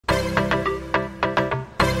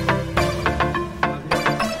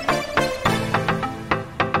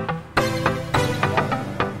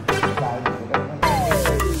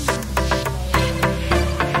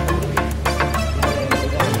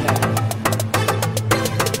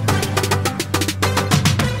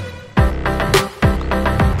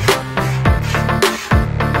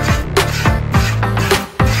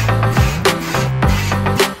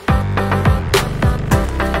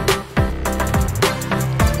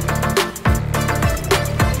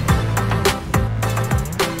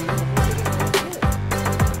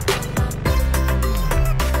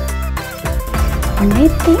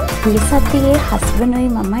ඉතින් ගිය සතියේ හස්බන්ඩ්යි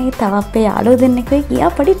මමයි තව අපේ යාළුවෝ දෙන්නෙකුයි ගියා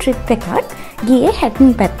පොඩි ට්‍රිප් එකක්. ගියේ හැටන්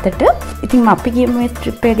පැත්තට. ඉතින් අපි ගියමු මේ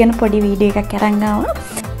ට්‍රිප් එක ගැන පොඩි වීඩියෝ එකක් අරන් ආවා.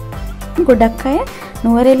 ගොඩක් අය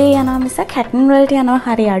නුවරඑළිය යනවා මිසක් හැටන් වලට යනවා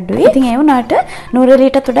හරි අඩුයි. ඉතින් ඒ වුණාට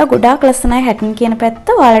නුවරඑළියට වඩා ගොඩාක් ලස්සනයි හැටන් කියන පැත්ත.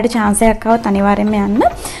 ඔයාලට chance එකක් આવත් අනිවාර්යෙන්ම යන්න.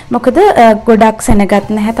 මොකද ගොඩක් සෙනගත්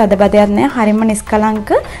නැහැ, තදබදයක් නැහැ, හරිම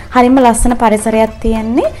නිස්කලංක, හරිම ලස්සන පරිසරයක්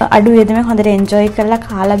තියෙන්නේ. අඩු වියදමෙන් හොඳට එන්ජොයි කරලා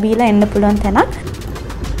කාලා බීලා එන්න පුළුවන් තැනක්.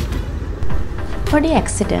 පොඩි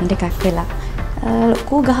ඇක්සිඩන්ට් එකක් වෙලා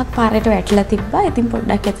ලොකු ගහක් පාරට වැටිලා තිබ්බා. ඉතින්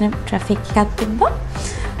පොඩ්ඩක් එතන ට්‍රැෆික් එකක් තිබ්බා.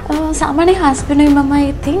 සාමාන්‍ය හස්බන්ඩ්යි මමයි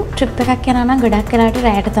ඉතින් ට්‍රිප් එකක් යනවා නම් ගොඩක් වෙලාවට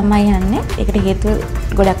රැයට තමයි යන්නේ. ඒකට හේතුව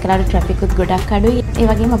ගොඩක් වෙලාවට ට්‍රැෆික් උත් ගොඩක් අඩුයි. ඒ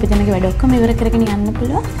වගේම අපි දෙනගේ වැඩ ඔක්කොම ඉවර කරගෙන යන්න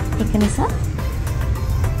පුළුවන්. ඒක නිසා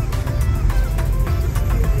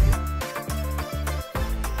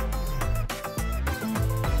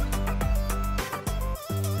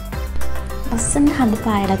ලස්සන හඳ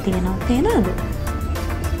පායලා තියෙනවා. පේනවද?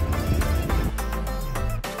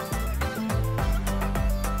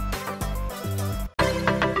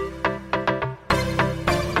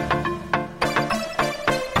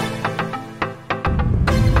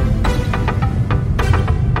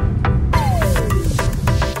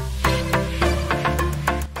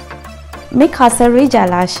 මේ කසල්රි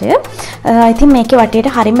ජලාශය. ඉතින් මේකේ වටේට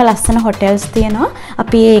හරිම ලස්සන හොටෙල්ස් තියෙනවා.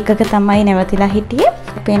 අපි ඒකක තමයි නැවතිලා හිටියේ.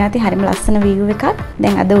 පේනවා ඉතින් හරිම ලස්සන view එකක්.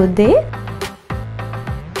 දැන් අද උදේ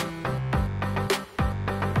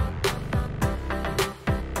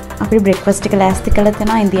අපිට බ්‍රෙක්ෆාස්ට් එක ලෑස්ති කරලා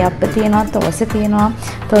තියෙනවා. ඉන්දියාප්ප තියෙනවා, තෝසෙ තියෙනවා,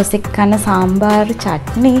 තෝසෙක් කන සාම්බාර්,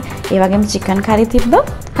 චට්නි, ඒ වගේම චිකන් කරි තිබ්බා.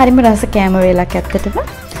 හරිම රස කෑම වේලක් ඇත්තටම.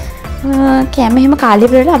 කෑම එහෙම කාලි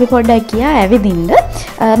වලට අපි පොඩ්ඩක් ගියා ඇවිදින්න.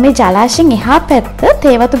 මේ ජලාශයෙන් එහා පැත්ත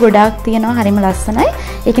තේවතු ගොඩාක් තියෙනවා, හරිම ලස්සනයි.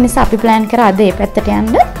 ඒක නිසා අපි ප්ලෑන් කරා අද ඒ පැත්තට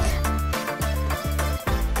යන්න.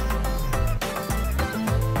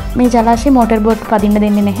 මේ ජලාශයේ මෝටර් බෝට් පදින්න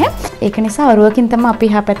දෙන්නේ නැහැ. ඒක නිසා ඔරුවකින් තමයි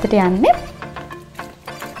අපි එහා පැත්තට යන්නේ.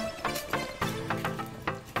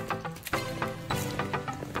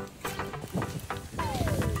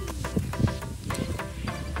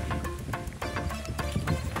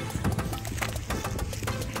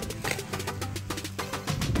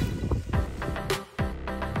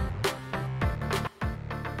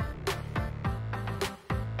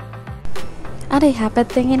 අර එහා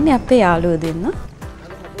පැත්තෙන් එන්නේ අපේ යාළුවෝ දෙන්න.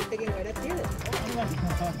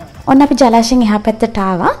 ඔන්න අපි ජලාශයෙන් එහා පැත්තට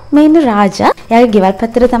ආවා. මේ ඉන්න රාජා. එයාගේ ගෙවල්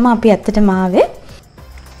පැත්තට තමයි අපි ඇත්තටම ආවේ.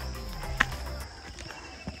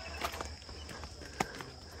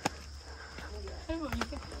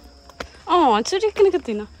 චුටි කෙනෙක්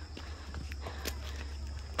තියෙනවා.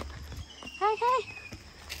 හයි හයි.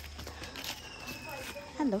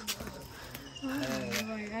 හලෝ.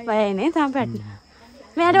 වයනේ තාපට.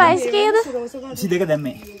 මෙයාට වයස කීයද? 22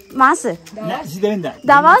 දැම්මේ. මාස? නෑ 22 වෙනිදා.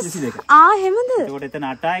 දවස්? එහෙමද? ඒකට එතන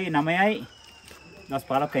 8යි 9යි දවස්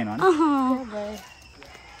 15ක් වෙනවනේ.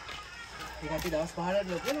 ඒකට දවස් 15ට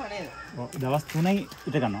ලොකුනවා නේද? ඔව් දවස් 3යි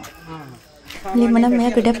ඉත ගන්නවා. ලිමන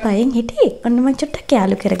මෙයා ගොඩක් පයින් හිටියේ. ඔන්න මම චුට්ටක්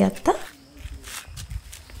යාළු කරගත්තා.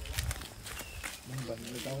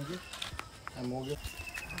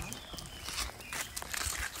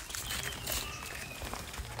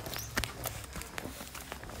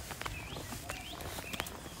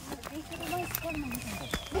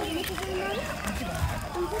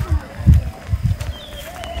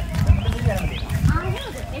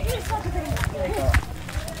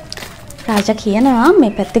 රාජා කියනවා මේ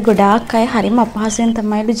පැත්තේ ගොඩාක් අය හරිම අපහසුයෙන්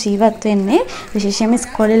තමයිලු ජීවත් වෙන්නේ. විශේෂයෙන්ම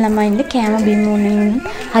ඉස්කෝලේ ළමයින්ගේ කෑම බීම වුණින්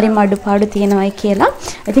හරිම අඩුපාඩු තියෙනවායි කියලා.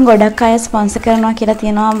 ඉතින් ගොඩක් අය ස්පොන්සර් කරනවා කියලා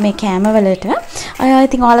තියෙනවා මේ කෑම වලට.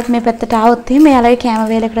 ඉතින් ඔයාලත් මේ පැත්තට ආවොත් එහෙම එයාලගේ කෑම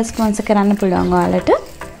වේලකට ස්පොන්සර් කරන්න පුළුවන් ඔයාලට.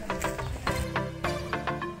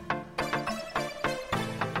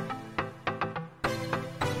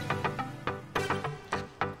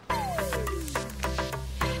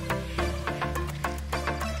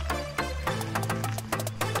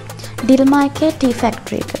 ඩිල්මායිකේ ටී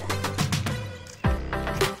ෆැක්ටරි එක.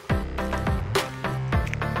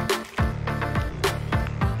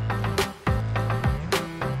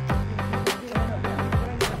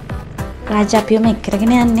 රාජා අපිවම එක්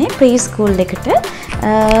කරගෙන යන්නේ ප්‍රී ස්කූල් එකට.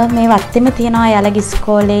 මේ වත්තේම තියෙනවා යාළගේ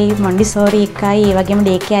ඉස්කෝලේ මොන්ඩිසෝරි එකයි, ඒ වගේම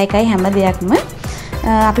ඩේ කෙයා එකයි හැම දෙයක්ම.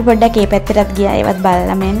 අපි පොඩ්ඩක් ඒ පැත්තටත් ගියා ඒවත්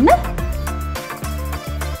බලලා මෙන්න.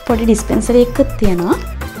 පොඩි ඩිස්පෙන්සරි එකක් තියෙනවා.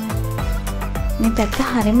 මේ පැත්ත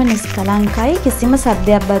හරිම නිස්කලංකයි, කිසිම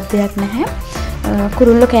සද්දයක් බද්දයක් නැහැ.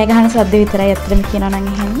 කුරුල්ලෝ කෑ ගහන සද්ද විතරයි අත්‍තරම කියනවා නම්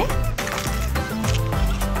ඇහෙන්නේ.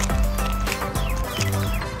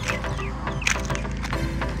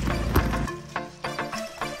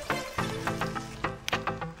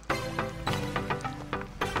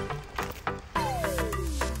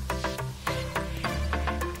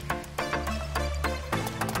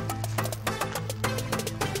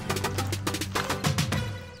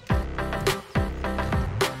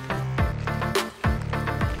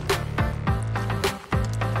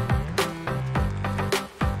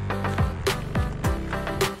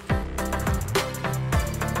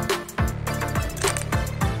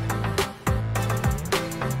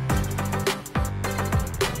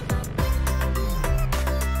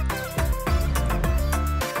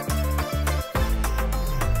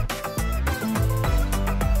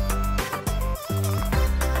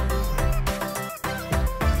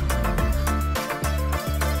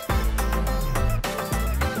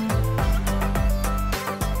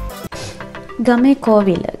 ගමේ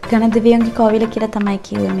කෝවිල ගණදෙවියන්ගේ කෝවිල කියලා තමයි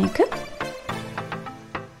කිව්වේ මේක.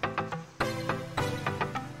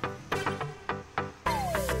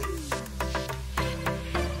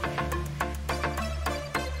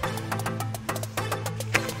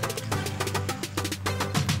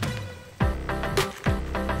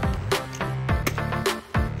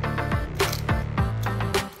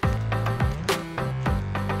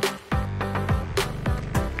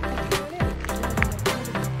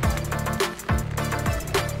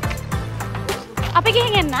 අපි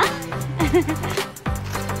ගිහින් එන්න.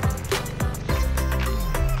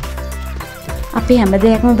 අපි හැම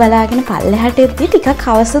දෙයක්ම බලාගෙන පල්ලෙහාට එද්දි ටිකක්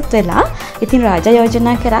හවසුත් වෙලා ඉතින් රාජා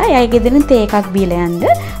යෝජනා කරා එයාගේ ගෙදරින් තේ එකක් බීලා යන්න.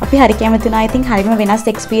 අපි හරි කැමති වුණා. ඉතින් හරිම වෙනස්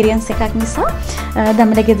එක්ස්පීරියන්ස් එකක් නිසා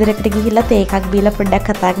දමල ගෙදරකට ගිහිල්ලා තේ එකක් බීලා පොඩ්ඩක්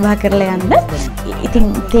කතා බහ කරලා යන්න. ඉතින්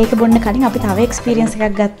තේ එක බොන්න කලින් අපි තව එක්ස්පීරියන්ස්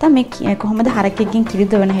එකක් ගත්තා. මේ කොහොමද හරකෙක්ගෙන් කිරි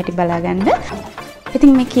දොවන හැටි බලාගන්න.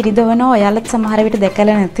 ඉතින් මේ කිරි දොවන ඔයාලත් සමහර විට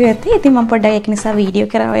දැකලා නැතුව ඇති. ඉතින් මම පොඩ්ඩක් ඒක නිසා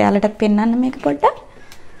වීඩියෝ කරා ඔයාලටත් පෙන්වන්න මේක පොඩ්ඩක්.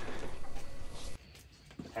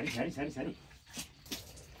 සරි.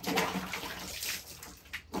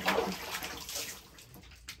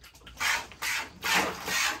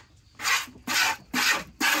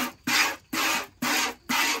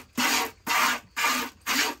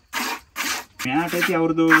 මෙයාට ඇති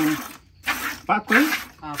අවුරුදු 5ක් වෙයි.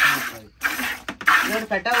 ඊට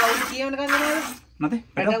පැටව අවුරුදු කීයකට ගන්නවද? නැතේ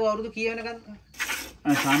පැටව අවුරුදු කීයකට ගන්නවද?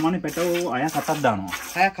 සාමාන්‍ය පැටව 6ක් 7ක් දානවා.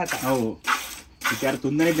 6ක් 7ක්. ඔව්. ඉතින් අර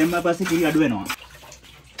 3 දෙනෙක් දැම්මා පස්සේ කිරි අඩු වෙනවා.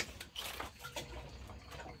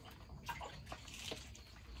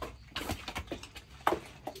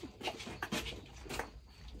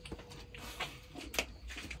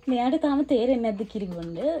 මෙයාට තාම තේරෙන්නේ නැද්ද කිරි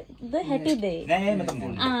බොන්න? ද හැටිද? නෑ මතක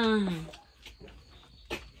මොන්නේ.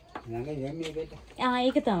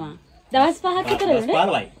 ඒක තමයි. දවස් 5ක් විතර වෙන්නේ.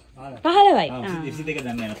 15යි. 15යි. 22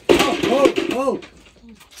 දන්නේ නැහැ. ඔව්.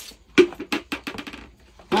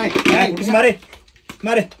 හයි.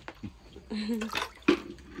 මාරේ.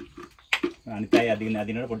 අනිතයි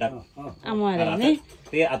අදිනට පොඩ්ඩක්. අමාරුනේ.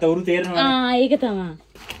 ඒ අත උරු තේරෙනවා. ඒක තමයි.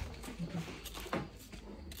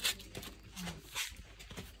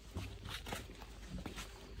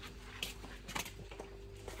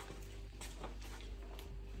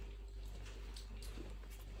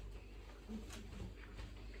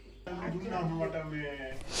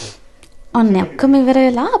 ඔන්න ඔක්කොම ඉවර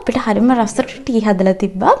වෙලා අපිට හරිම රසට ටී හදලා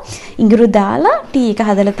තිබ්බා. ඉඟුරු දාලා ටී එක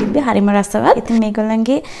හදලා තිබ්බේ හරිම රසවත්. ඉතින්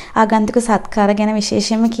මේගොල්ලන්ගේ ආගන්තුක සත්කාර ගැන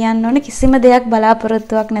විශේෂයෙන්ම කියන්න ඕනේ කිසිම දෙයක්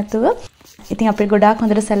බලාපොරොත්තුවක් නැතුව. ඉතින් අපිට ගොඩාක්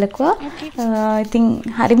හොඳට සැලකුවා. ඉතින්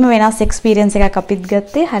හරිම වෙනස් එක්ස්පීරියන්ස් එකක් අපිත්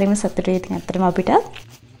ගත්තේ. හරිම සතුටුයි ඉතින් ඇත්තටම අපිට.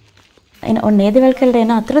 ඔන්න ඒ දේවල් කරලා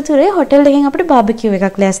එන අතරතුරේ හොටෙල් එකෙන් අපිට බාබකියු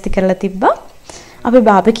එකක් ලෑස්ති කරලා තිබ්බා. අපි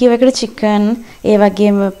බාබකියු එකට චිකන්, ඒ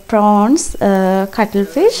වගේම ප්‍රෝන්ස්, කටල්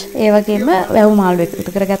ෆිෂ්, ඒ වගේම වැව් මාළු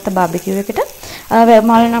එකතු කරගත්ත බාබකියු එකට. වැව්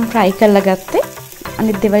මාළු නම් ෆ්‍රයි කරලා ගත්තේ.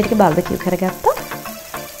 අනිත් දේවල් ටික බාබකියු කරගත්තා.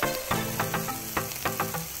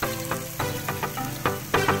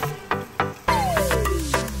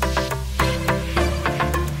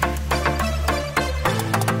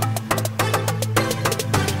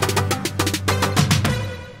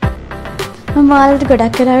 මාළට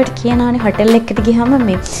ගොඩක් වෙලාවට කියනවානේ හොටෙල් එකකට ගියාම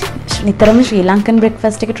මේ නිතරම ශ්‍රී ලංකන්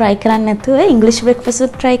බ්‍රෙක්ෆාස්ට් එක try කරන්න නැතුව ඉංග්‍රීසි බ්‍රෙක්ෆාස්ට්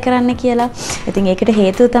එක try කරන්න කියලා. ඉතින් ඒකට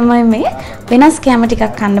හේතුව තමයි මේ වෙනස් කෑම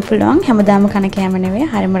ටිකක් කන්න පුළුවන්. හැමදාම කන කෑම නෙවෙයි.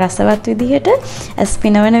 හරිම රසවත් විදිහට, ඇස්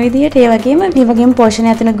පිනවන විදිහට, ඒ වගේම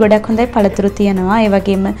පෝෂණය අතන ගොඩක් හොඳයි පළතුරු තියෙනවා. ඒ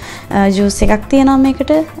වගේම ජූස් එකක් තියෙනවා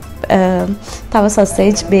මේකට. තව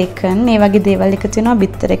සොසේජ්, බේකන්, ඒ වගේ දේවල් එකතු වෙනවා,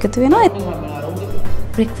 බිත්තර එකතු වෙනවා.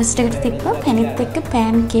 බ්‍රෙක්ෆාස්ට් එකට තිබ්බා පැනිත් එක්ක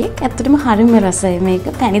පෑන් කේක්. ඇත්තටම හරිම රසයි මේක.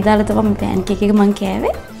 පැණි දාලා තමයි පෑන් කේක් එක මම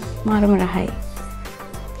කෑවේ. මාරම රහයි.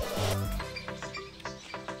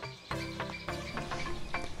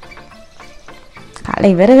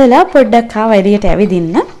 කාලේ ඉවර වෙලා පොඩ්ඩක් ආවා එළියට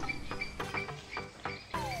ඇවිදින්න.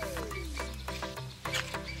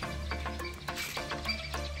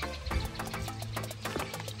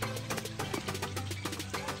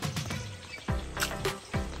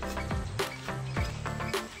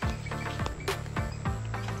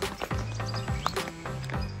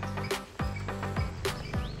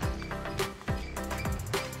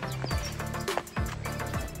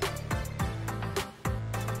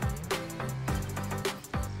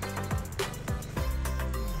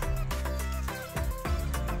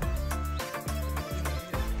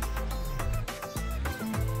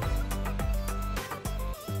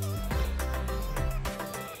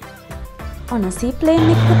 ඔන්න සීප්ලේන්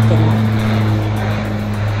එකකුත් වෙනවා.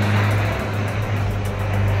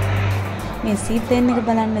 මේ සීප්ලේන් එක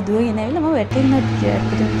බලන්න දුවගෙන ඇවිල්ලා මම වැටෙන්නත්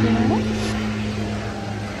කියනවා.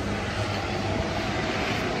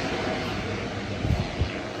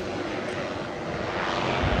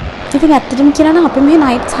 ඉතින් ඇත්තටම කියනවා නම් අපි මේ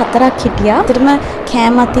නයිට්ස් 4ක් හිටියා. ඇත්තටම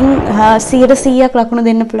කෑම අතින් 100%ක් ලකුණු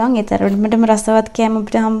දෙන්න පුළුවන්. ඒ තරමටම රසවත් කෑම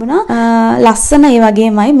අපිට හම්බුණා. ලස්සන ඒ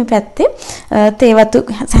වගේමයි මේ පැත්තේ තේවතු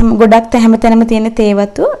ගොඩක් හැමතැනම තියෙන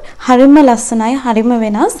තේවතු හරිම ලස්සනයි, හරිම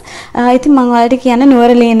වෙනස්. ඉතින් මම ඔයාලට කියන්නේ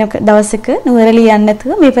නුවරඑළිය එන දවසක නුවරඑළිය යන්න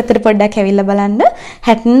නැතුව මේ පැත්තට පොඩ්ඩක් ඇවිල්ලා බලන්න.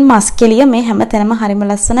 හැටන් මස්කෙලිය මේ හැමතැනම හරිම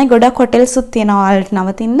ලස්සනයි. ගොඩක් හොටෙල්ස් උත් තියෙනවා ඔයාලට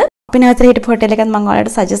නවතින්න. අපි නැවත හිටපු හොටෙල් එකත් මම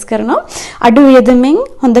ඔයාලට සජෙස්ට් කරනවා. අඩු වියදමෙන්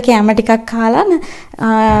හොඳ කෑම ටිකක් කාලා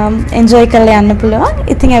එන්ජොයි කරලා යන්න පුළුවන්.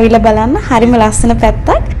 ඉතින් ඇවිල්ලා බලන්න හරිම ලස්සන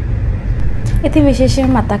පැත්තක්. ඉතින් විශේෂයෙන්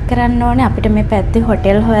මතක් කරන්න ඕනේ අපිට මේ පැත්තේ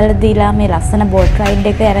හොටෙල් හොයලා දීලා මේ ලස්සන බෝට් රයිඩ්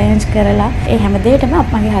එක arrange කරලා ඒ හැමදේටම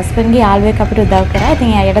මගේ හස්බන්ඩ්ගේ යාළුවෙක් අපිට උදව් කරා.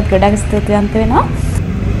 ඉතින් එයාටත් ගොඩක් ස්තුතිවන්ත වෙනවා.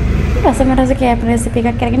 රසම රස කෑම රෙසිපි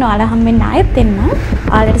එකක් අරගෙන ඔයාලා හම්බෙන්න ආයෙත් එන්න.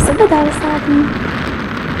 ඔයාලට සුබ දවසක්.